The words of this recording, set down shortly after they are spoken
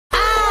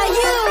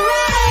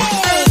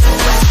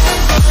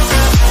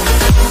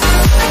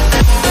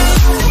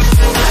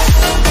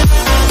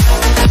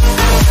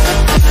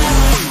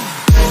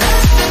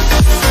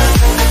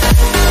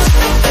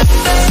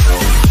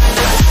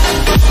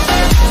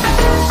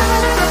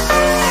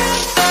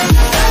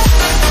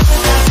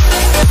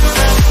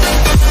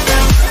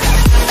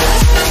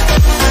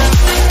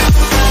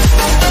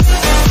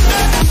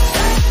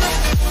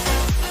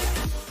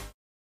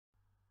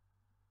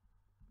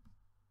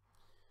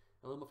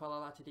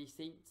Day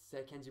Saints,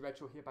 Kenzie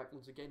Retro here back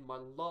once again. My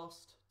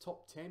last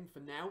top 10 for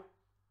now.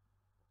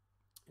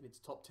 And it's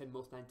top 10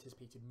 most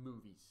anticipated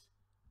movies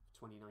of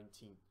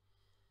 2019.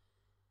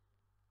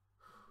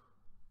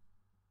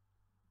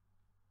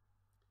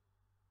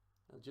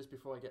 Just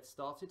before I get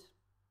started,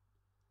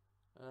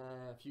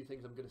 a few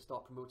things I'm going to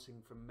start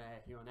promoting from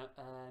here on out.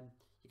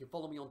 You can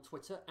follow me on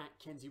Twitter at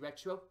Kenzie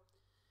Retro.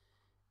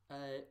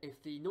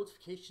 If the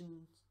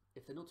notification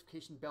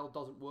bell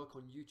doesn't work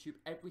on YouTube,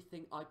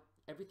 everything I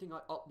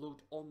upload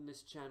on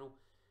this channel,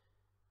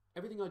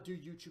 everything I do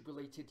YouTube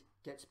related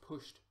gets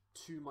pushed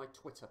to my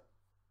Twitter.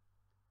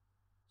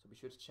 So be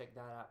sure to check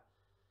that out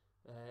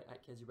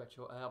at Kenzie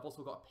Retro. I've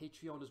also got a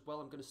Patreon as well.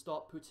 I'm going to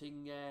start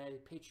putting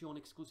Patreon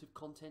exclusive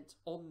content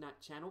on that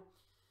channel.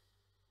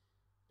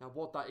 Now,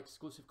 what that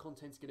exclusive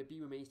content is going to be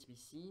remains to be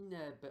seen.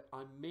 But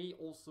I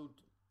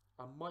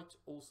might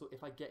also,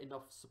 if I get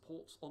enough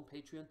support on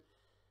Patreon,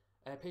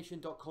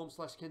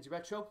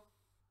 patreon.com/KenzieRetro.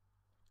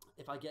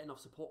 If I get enough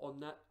support on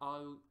that,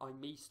 I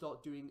may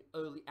start doing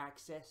early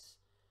access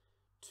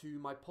to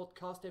my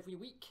podcast every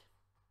week.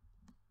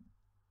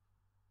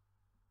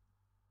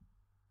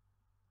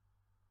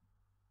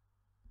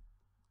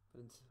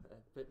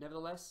 But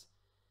nevertheless,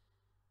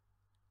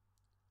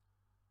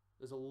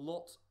 there's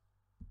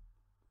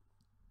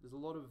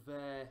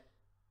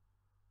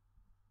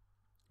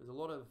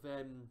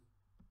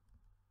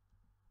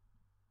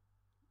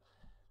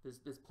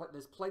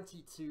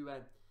plenty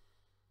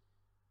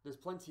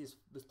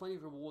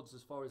of rewards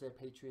as far as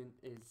Patreon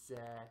is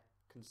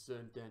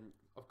concerned, and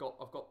I've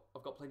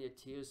got plenty of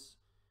tiered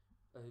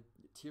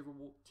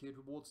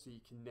rewards, so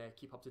you can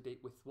keep up to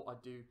date with what I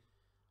do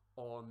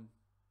on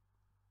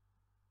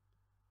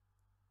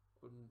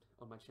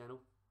my channel.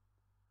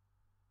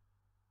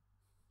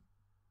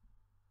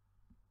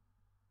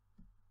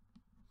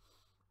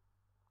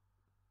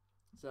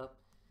 So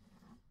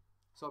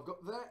I've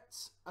got that.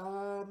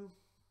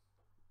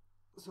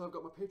 So I've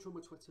got my Patreon,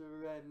 my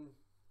Twitter,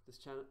 this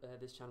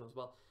channel as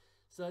well.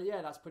 So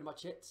yeah, that's pretty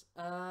much it.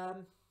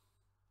 So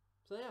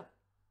yeah,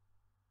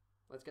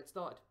 let's get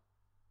started.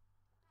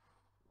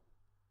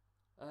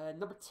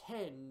 Number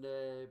 10,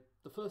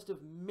 the first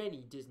of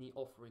many Disney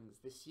offerings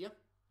this year.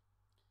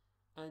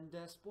 And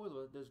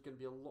spoiler, there's going to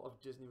be a lot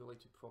of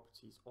Disney-related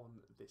properties on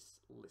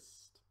this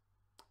list.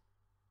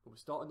 But we're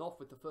starting off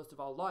with the first of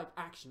our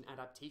live-action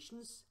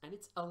adaptations, and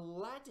it's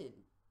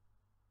Aladdin.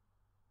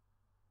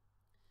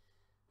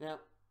 Now,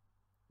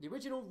 the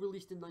original,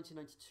 released in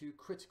 1992,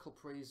 critical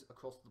praise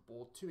across the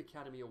board, 2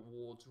 Academy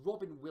Awards,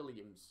 Robin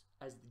Williams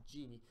as the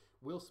genie,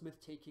 Will Smith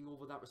taking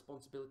over that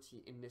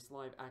responsibility in this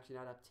live-action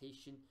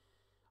adaptation.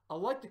 I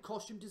like the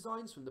costume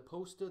designs from the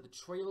poster, the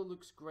trailer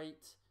looks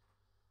great.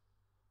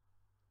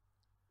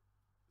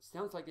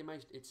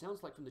 It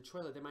sounds like from the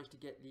trailer they managed to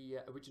get the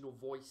original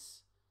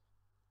voice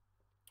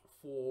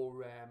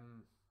for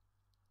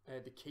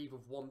the Cave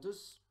of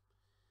Wonders.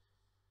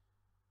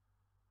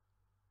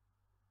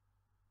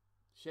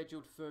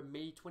 Scheduled for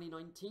May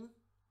 2019.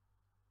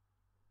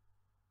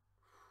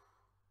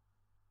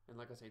 And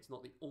like I say, it's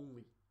not the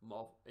only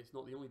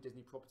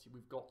Disney property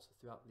we've got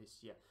throughout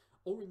this year,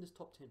 or in this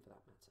top 10 for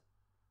that matter.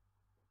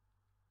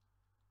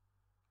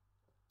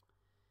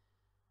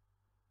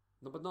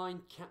 Number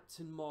 9,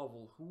 Captain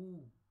Marvel.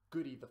 Ooh,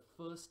 goody, the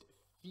first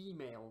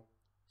female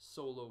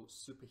solo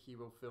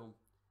superhero film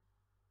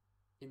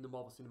in the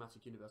Marvel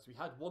Cinematic Universe. We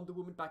had Wonder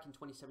Woman back in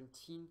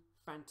 2017,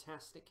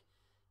 fantastic.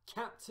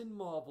 Captain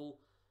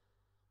Marvel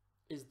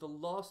is the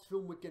last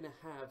film we're going to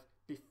have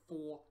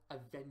before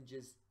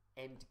Avengers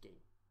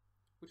Endgame.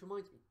 Which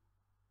reminds me,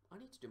 I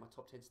need to do my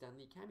top 10 Stan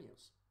Lee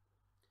cameos.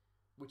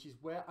 Which is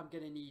where I'm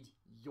going to need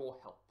your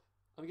help.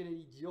 I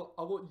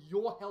want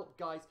your help,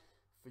 guys.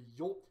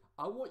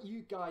 I want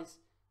you guys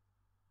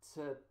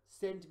to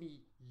send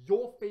me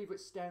your favourite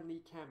Stan Lee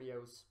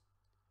cameos,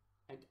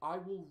 and I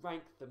will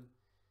rank them,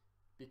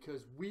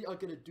 because we are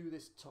going to do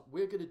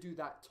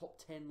that top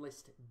 10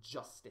 list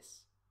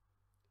justice.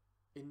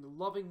 In the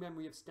loving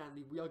memory of Stan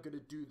Lee, we are going to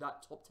do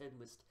that top 10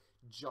 list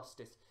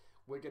justice.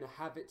 We're going to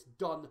have it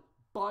done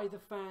by the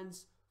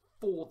fans,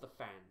 for the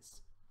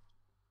fans.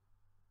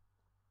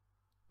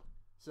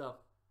 So,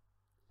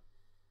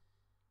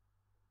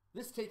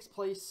 this takes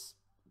place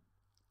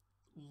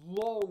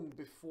long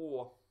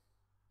before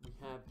we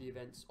have the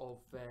events of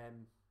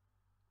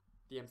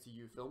the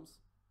MCU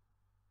films.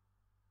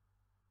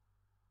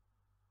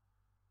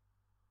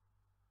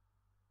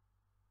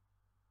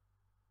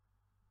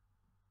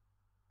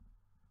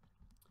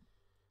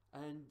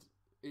 And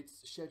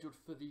it's scheduled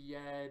for the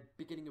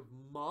beginning of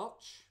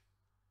March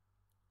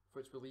for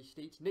its release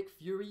date. Nick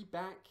Fury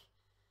back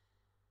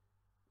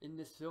in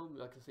this film.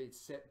 Like I say, it's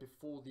set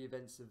before the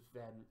events of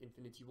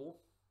Infinity War.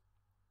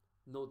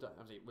 No doubt,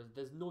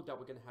 there's no doubt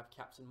we're going to have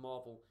Captain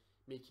Marvel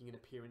making an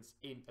appearance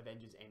in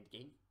Avengers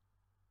Endgame,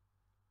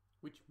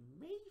 which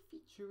may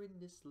feature in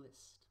this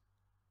list.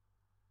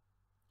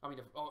 I mean,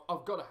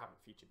 I've got to have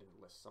it featured in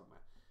the list somewhere,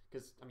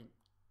 because, I mean,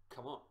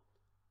 come on.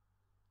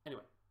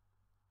 Anyway,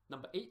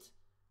 number 8,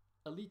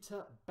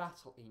 Alita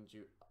Battle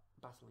Angel.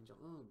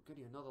 Oh,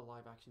 goody, another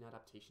live-action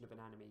adaptation of an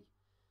anime.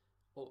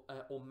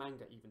 or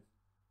manga even.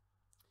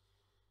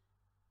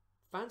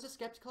 Fans are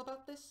skeptical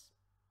about this,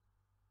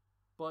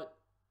 but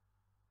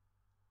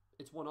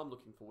it's one I'm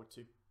looking forward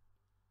to.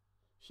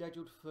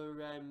 Scheduled for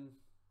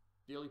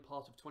the early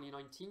part of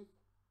 2019.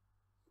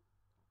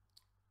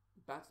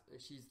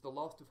 She's the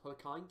last of her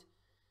kind,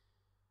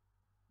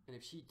 and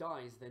if she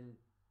dies, then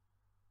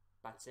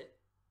that's it.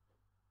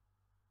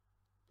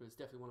 But it's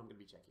definitely one I'm going to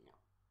be checking out.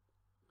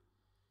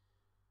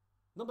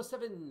 Number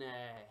 7.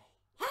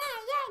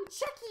 Hi, young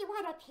Chucky,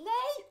 wanna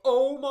play?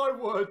 Oh my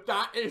word,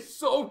 that is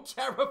so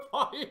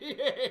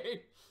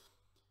terrifying!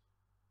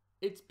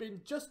 It's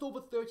been just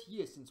over 30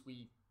 years since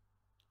we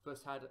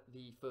first had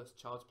the first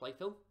Child's Play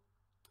film,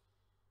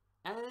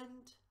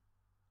 and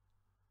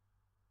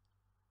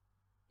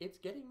it's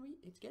getting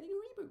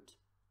a reboot.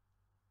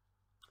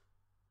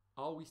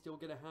 Are we still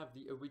gonna have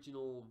the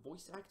original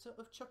voice actor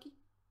of Chucky?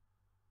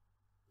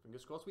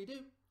 Fingers crossed we do.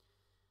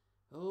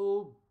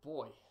 Oh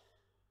boy,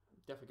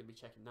 I'm definitely gonna be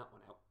checking that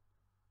one out.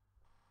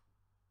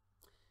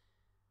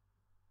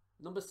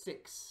 Number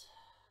 6.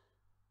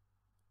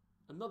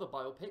 Another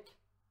biopic.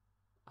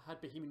 I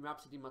had Bohemian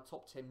Rhapsody in my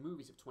top 10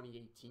 movies of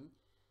 2018.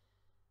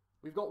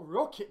 We've got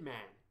Rocket Man,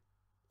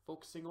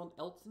 focusing on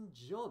Elton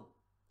John.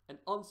 And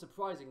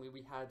unsurprisingly,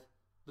 we had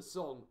the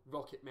song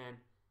Rocket Man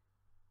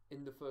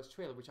in the first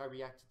trailer, which I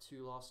reacted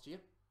to last year.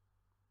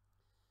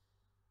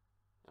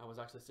 I was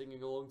actually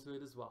singing along to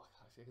it as well.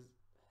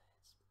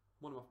 It's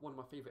one of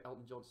my favourite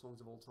Elton John songs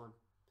of all time.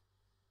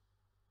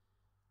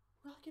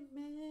 Rocket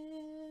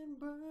Man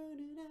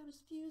burning out his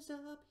fuse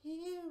up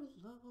here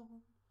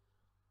alone.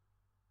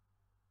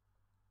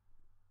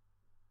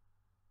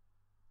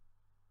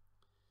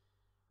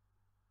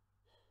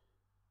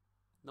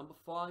 Number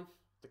 5,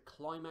 the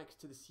climax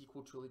to the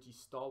sequel trilogy,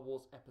 Star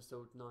Wars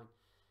Episode 9.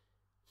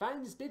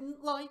 Fans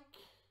didn't like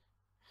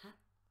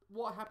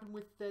what happened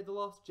with The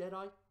Last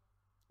Jedi,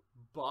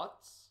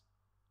 but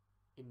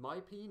in my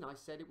opinion, I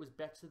said it was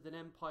better than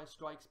Empire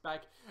Strikes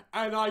Back,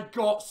 and I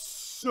got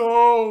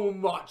so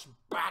much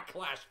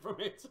backlash from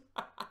it.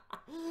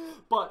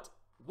 But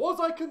was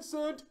I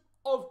concerned?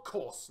 Of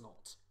course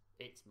not.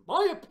 It's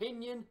my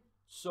opinion,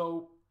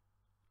 so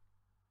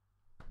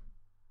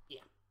yeah.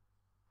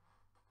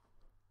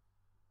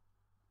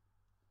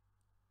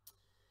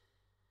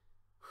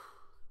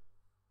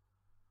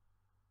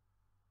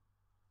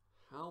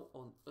 How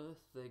on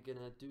earth they're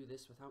gonna do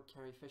this without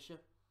Carrie Fisher?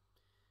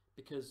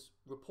 Because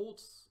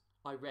reports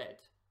I read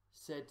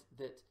said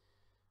that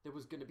there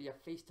was going to be a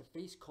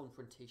face-to-face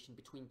confrontation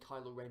between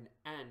Kylo Ren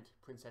and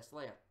Princess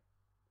Leia.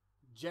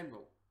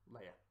 General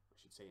Leia, I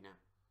should say now.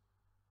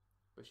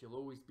 But she'll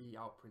always be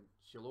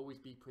she'll always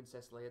be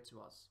Princess Leia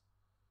to us.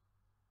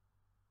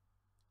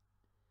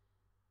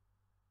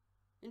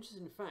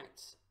 Interesting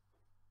fact,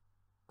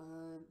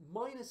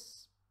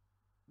 minus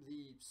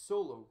the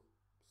Solo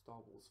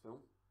Star Wars film,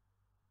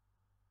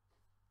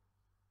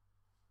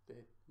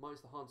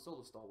 minus the Han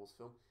Solo Star Wars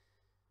film,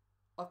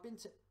 I've been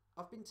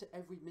to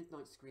every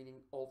midnight screening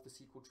of the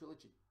sequel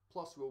trilogy,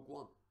 plus Rogue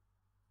One.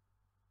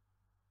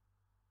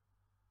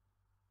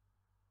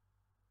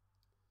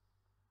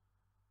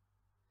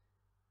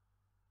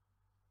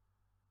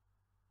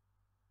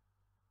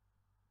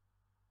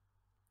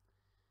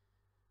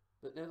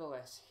 But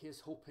nevertheless,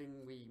 here's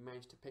hoping we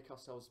manage to pick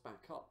ourselves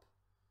back up.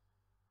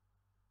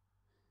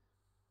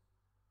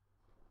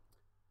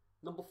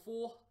 Number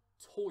 4,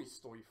 Toy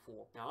Story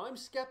 4. Now I'm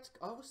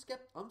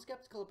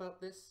skeptical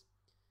about this,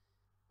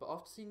 but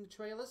after seeing the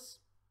trailers,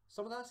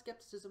 some of that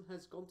skepticism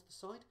has gone to the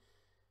side,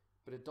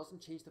 but it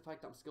doesn't change the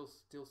fact that I'm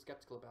still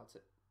skeptical about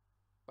it.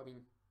 I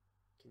mean,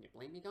 can you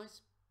blame me,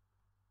 guys?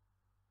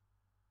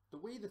 The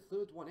way the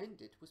third one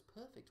ended was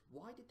perfect.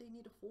 Why did they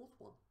need a fourth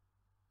one?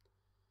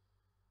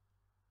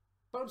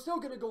 But I'm still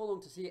going to go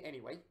along to see it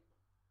anyway,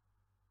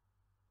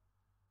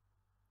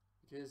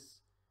 because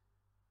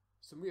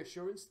some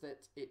reassurance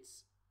that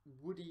it's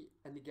Woody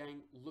and the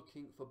gang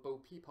looking for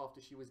Bo Peep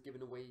after she was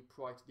given away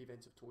prior to the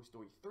events of Toy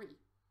Story 3.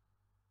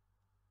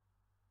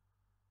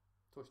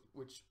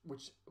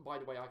 Which, by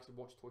the way, I actually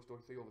watched Toy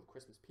Story 3 over the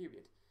Christmas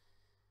period.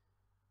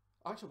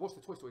 I actually watched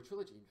the Toy Story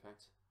trilogy, in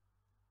fact.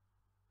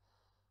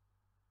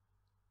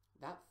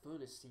 That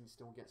furnace scene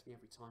still gets me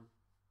every time.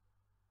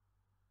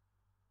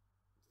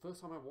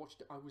 First time I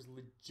watched it, I was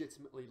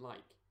legitimately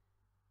like,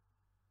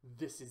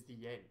 this is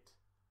the end.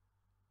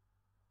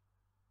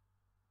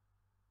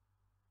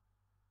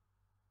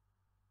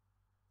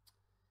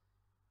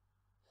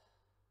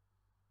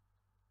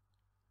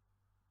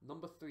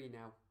 Number 3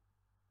 now.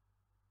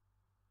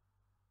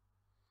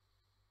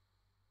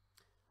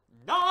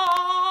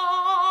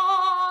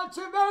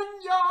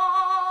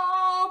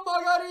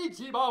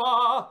 Margariti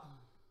Baba.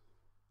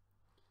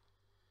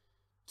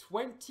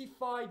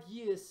 25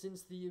 years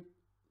since the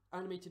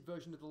animated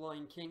version of The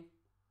Lion King.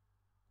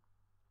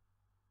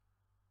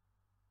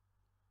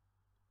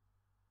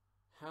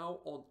 How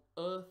on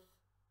earth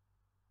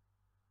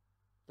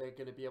they're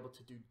going to be able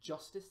to do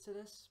justice to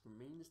this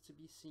remains to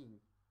be seen.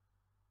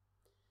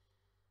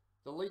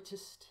 The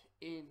latest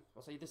in,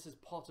 I'll say this is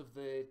part of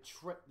the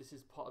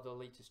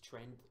latest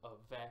trend of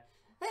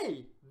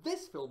hey,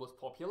 this film was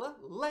popular,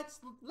 let's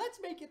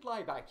make it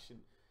live action.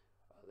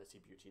 Let's see,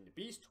 Beauty and the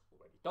Beast,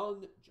 already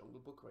done.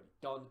 Jungle Book, already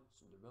done.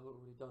 Cinderella,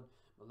 already done.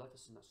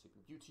 Maleficent, that's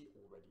Sleeping Beauty,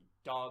 already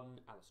done.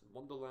 Alice in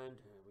Wonderland,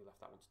 we left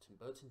that one to Tim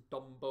Burton.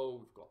 Dumbo,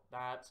 we've got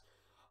that.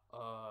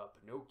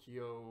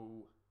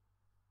 Pinocchio.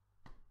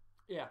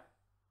 Yeah.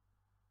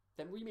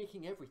 They're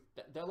remaking everything.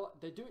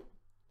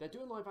 They're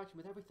doing live action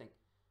with everything.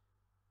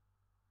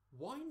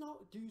 Why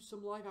not do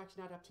some live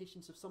action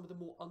adaptations of some of the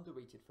more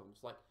underrated films,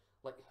 like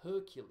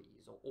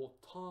Hercules or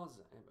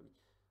Tarzan?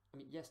 I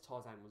mean, yes,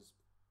 Tarzan was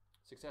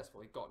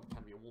successful. It got an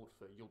Academy Award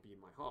for You'll Be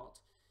in My Heart.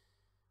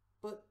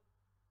 But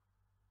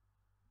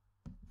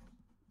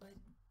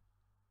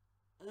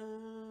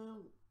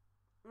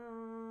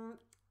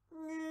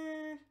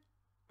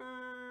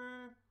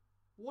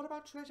what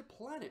about Treasure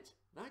Planet?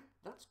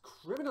 That's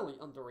criminally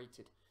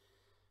underrated.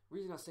 The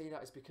reason I say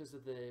that is because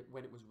of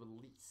when it was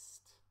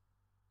released.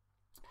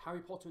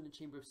 Harry Potter and the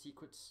Chamber of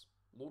Secrets,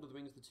 Lord of the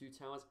Rings, The Two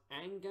Towers,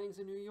 and Gangs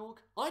of New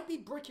York. I'd be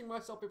bricking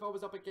myself if I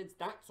was up against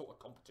that sort of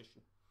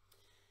competition.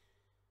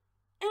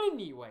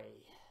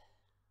 Anyway,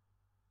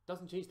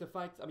 doesn't change the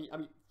fact. I mean,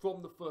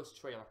 from the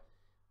first trailer,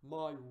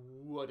 my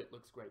word, it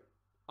looks great.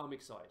 I'm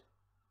excited.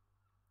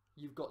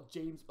 You've got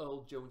James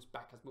Earl Jones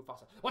back as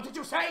Mufasa. What did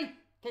you say?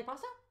 ¿Qué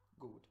pasa?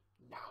 Good.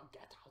 Now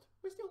get out.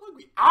 We're still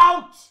hungry.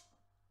 Out!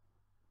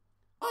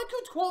 I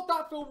could quote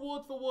that film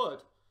word for word.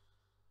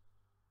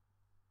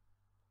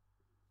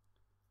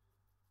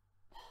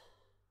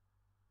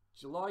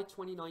 July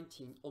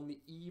 2019, on the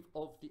eve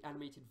of the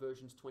animated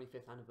version's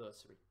 25th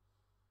anniversary.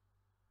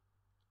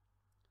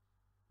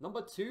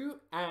 Number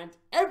 2, and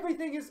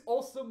everything is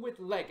awesome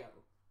with Lego.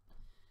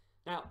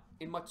 Now,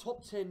 in my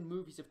top 10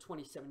 movies of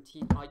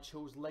 2017, I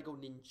chose Lego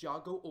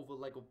Ninjago over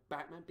Lego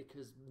Batman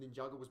because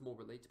Ninjago was more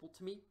relatable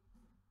to me.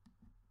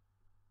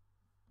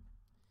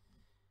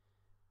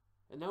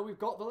 And now we've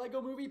got the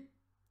Lego Movie,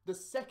 the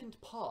second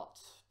part,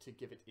 to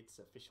give it its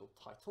official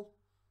title.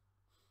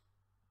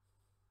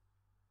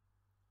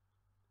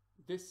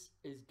 This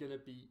is gonna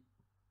be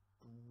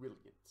brilliant.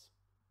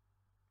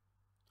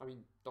 I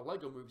mean, the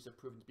Lego movies have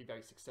proven to be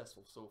very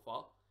successful so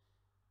far.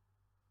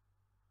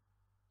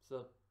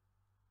 So,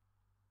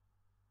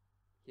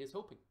 here's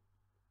hoping.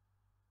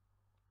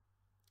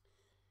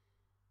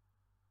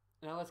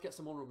 Now let's get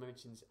some honorable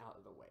mentions out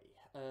of the way.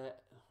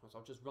 So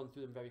I'll just run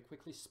through them very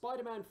quickly.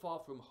 Spider-Man Far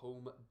From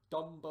Home,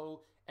 Dumbo,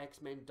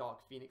 X-Men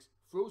Dark Phoenix,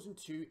 Frozen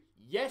 2.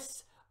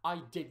 Yes,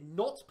 I did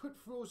not put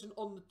Frozen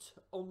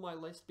on my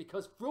list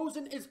because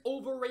Frozen is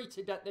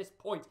overrated at this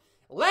point.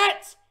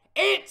 Let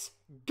it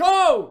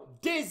go,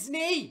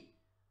 Disney!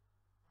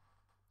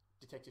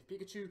 Detective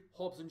Pikachu,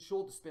 Hobbs and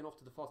Shaw, the spin-off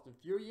to the Fast and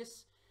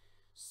Furious,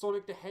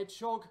 Sonic the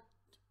Hedgehog.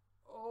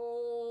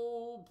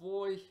 Oh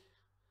boy.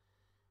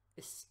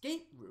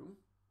 Escape Room,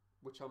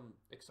 which I'm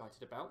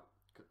excited about.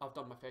 I've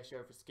done my fair share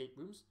of escape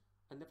rooms,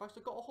 and they've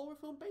actually got a horror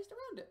film based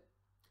around it.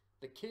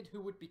 The Kid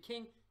Who Would Be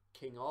King,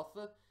 King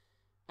Arthur,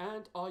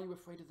 and Are You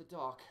Afraid of the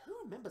Dark? Who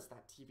remembers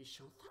that TV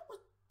show? That was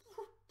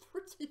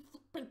pretty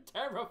flippin'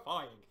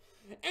 terrifying.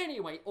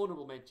 Anyway,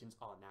 honourable mentions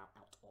are now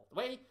out of the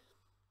way.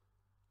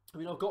 I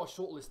mean, I've got a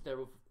short list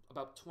there of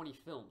about 20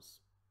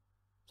 films.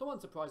 So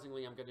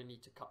unsurprisingly, I'm going to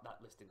need to cut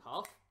that list in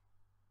half.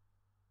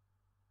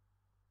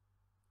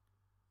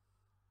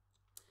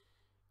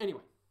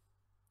 Anyway,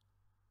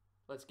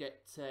 let's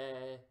get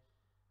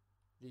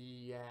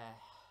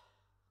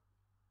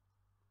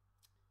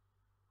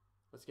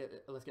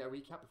let's get a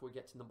recap before we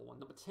get to number 1.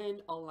 Number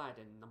 10,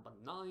 Aladdin. Number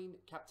 9,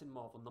 Captain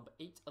Marvel. Number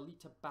 8,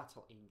 Alita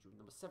Battle Angel.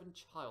 Number 7,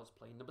 Child's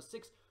Play. Number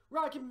 6,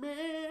 Rocket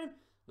Man.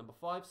 Number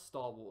 5,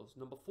 Star Wars.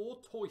 Number 4,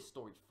 Toy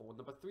Story 4.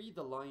 Number 3,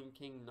 The Lion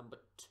King. Number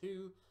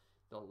 2,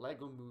 The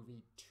Lego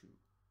Movie 2.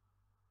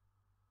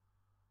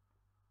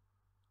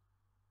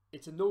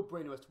 It's a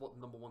no-brainer as to what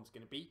the number 1's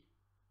going to be.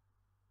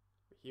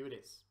 But here it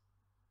is.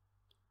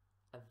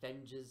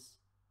 Avengers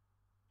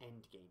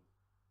Endgame.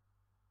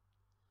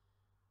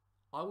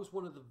 I was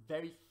one of the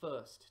very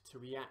first to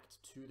react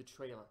to the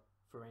trailer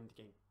for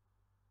Endgame.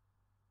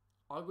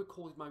 I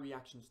recorded my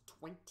reactions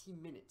 20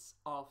 minutes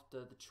after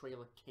the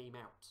trailer came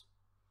out.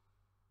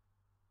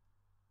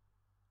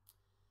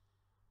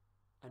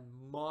 And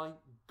my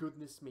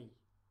goodness me,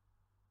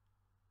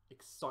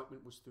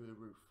 excitement was through the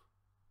roof.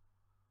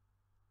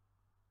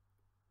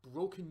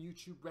 Broken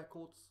YouTube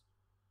records.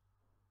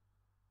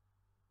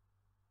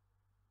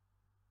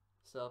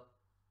 So,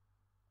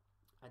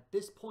 at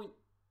this point,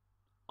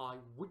 I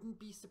wouldn't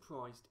be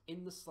surprised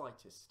in the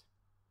slightest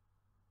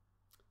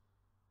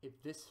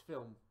if this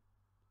film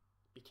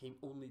became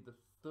only the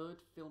 3rd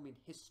film in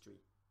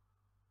history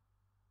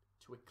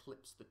to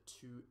eclipse the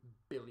 $2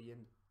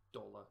 billion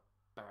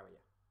barrier.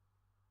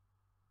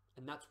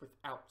 And that's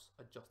without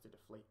adjusted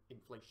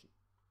inflation.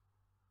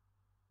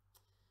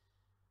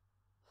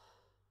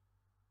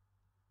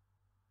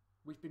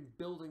 We've been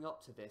building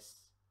up to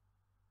this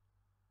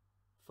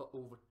for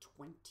over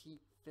 20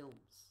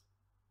 films.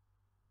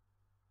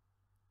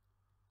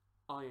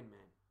 Iron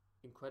Man,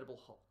 Incredible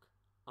Hulk,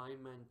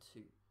 Iron Man 2,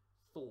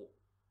 Thor,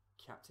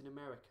 Captain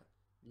America,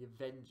 The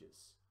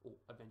Avengers, or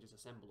Avengers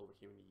Assemble over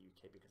here in the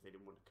UK, because they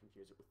didn't want to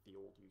confuse it with the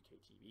old UK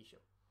TV show.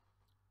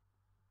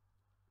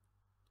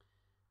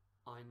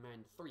 Iron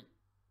Man 3.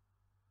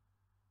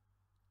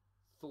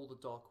 Thor: The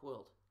Dark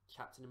World.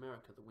 Captain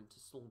America: The Winter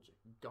Soldier.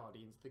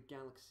 Guardians of the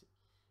Galaxy.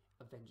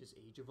 Avengers: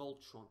 Age of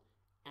Ultron.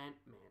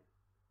 Ant-Man.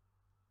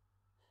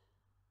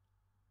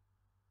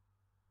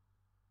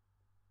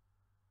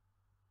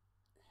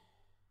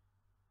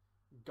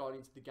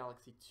 Guardians of the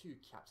Galaxy 2,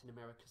 Captain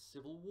America: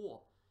 Civil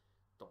War.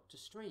 Doctor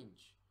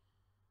Strange.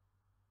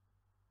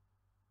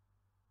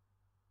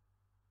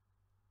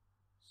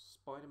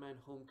 Spider-Man: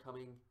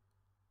 Homecoming.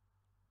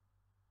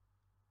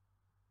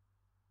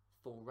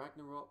 Thor: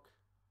 Ragnarok.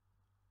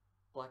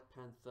 Black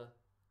Panther.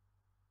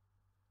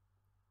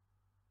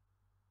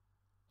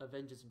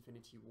 Avengers: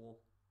 Infinity War.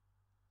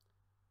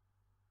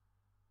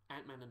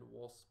 Ant-Man and the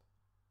Wasp.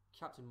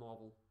 Captain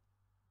Marvel.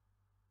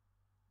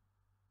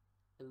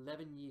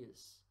 11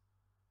 years.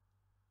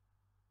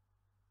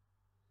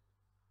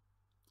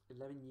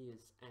 11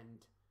 years and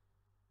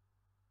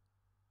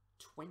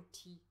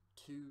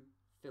 22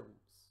 films,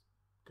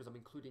 because I'm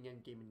including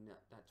Endgame in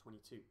that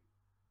 22.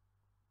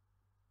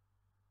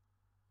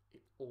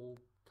 It all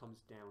comes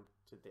down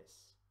to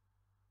this.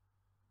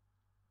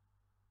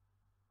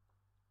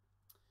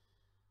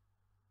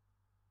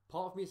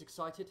 Part of me is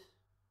excited,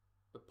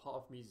 but part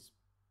of me is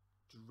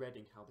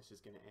dreading how this is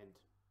going to end.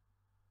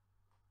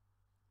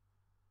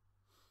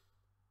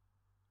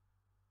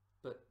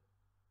 But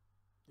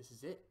this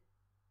is it.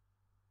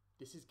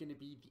 This is going to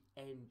be the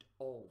end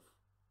of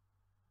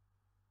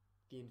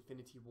the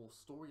Infinity War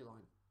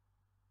storyline.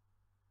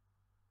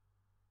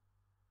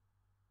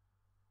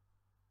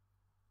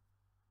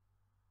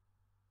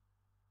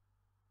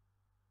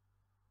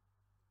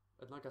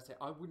 And like I said,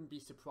 I wouldn't be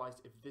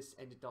surprised if this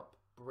ended up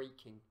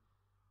breaking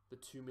the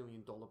 $2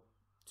 billion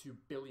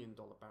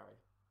barrier.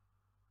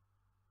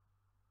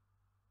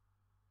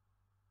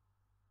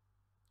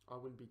 I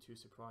wouldn't be too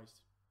surprised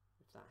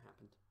if that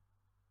happened.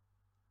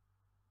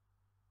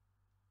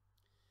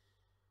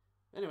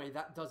 Anyway,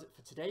 that does it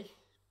for today.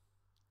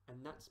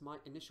 And that's my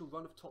initial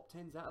run of top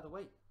 10s out of the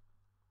way.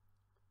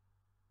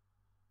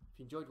 If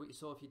you enjoyed what you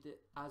saw, if you did,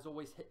 as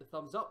always, hit the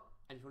thumbs up.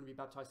 And if you want to be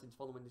baptized into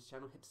following this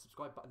channel, hit the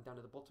subscribe button down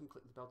at the bottom.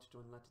 Click the bell to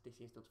join the Latter-day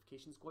Saints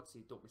notification squad so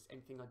you don't miss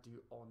anything I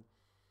do on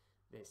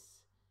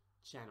this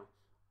channel.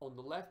 On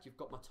the left, you've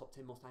got my top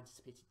 10 most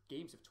anticipated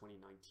games of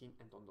 2019.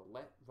 And on the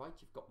right,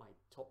 you've got my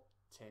top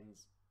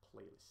 10s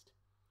playlist.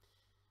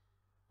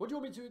 What do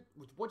you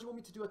want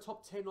me to do a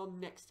top 10 on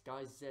next,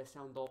 guys?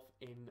 Sound off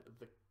in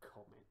the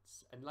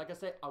comments. And like I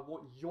said, I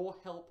want your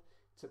help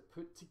to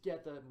put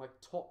together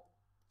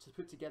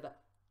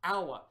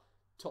our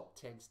top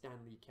 10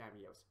 Stan Lee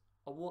cameos.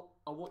 I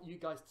want you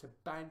guys to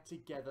band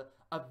together.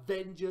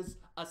 Avengers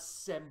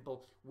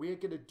Assemble. We're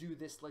gonna do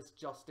this. Let's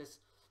justice.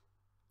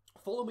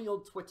 Follow me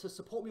on Twitter.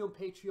 Support me on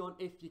Patreon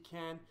if you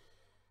can.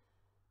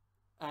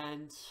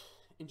 And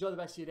enjoy the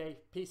rest of your day.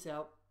 Peace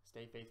out.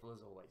 Stay faithful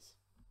as always.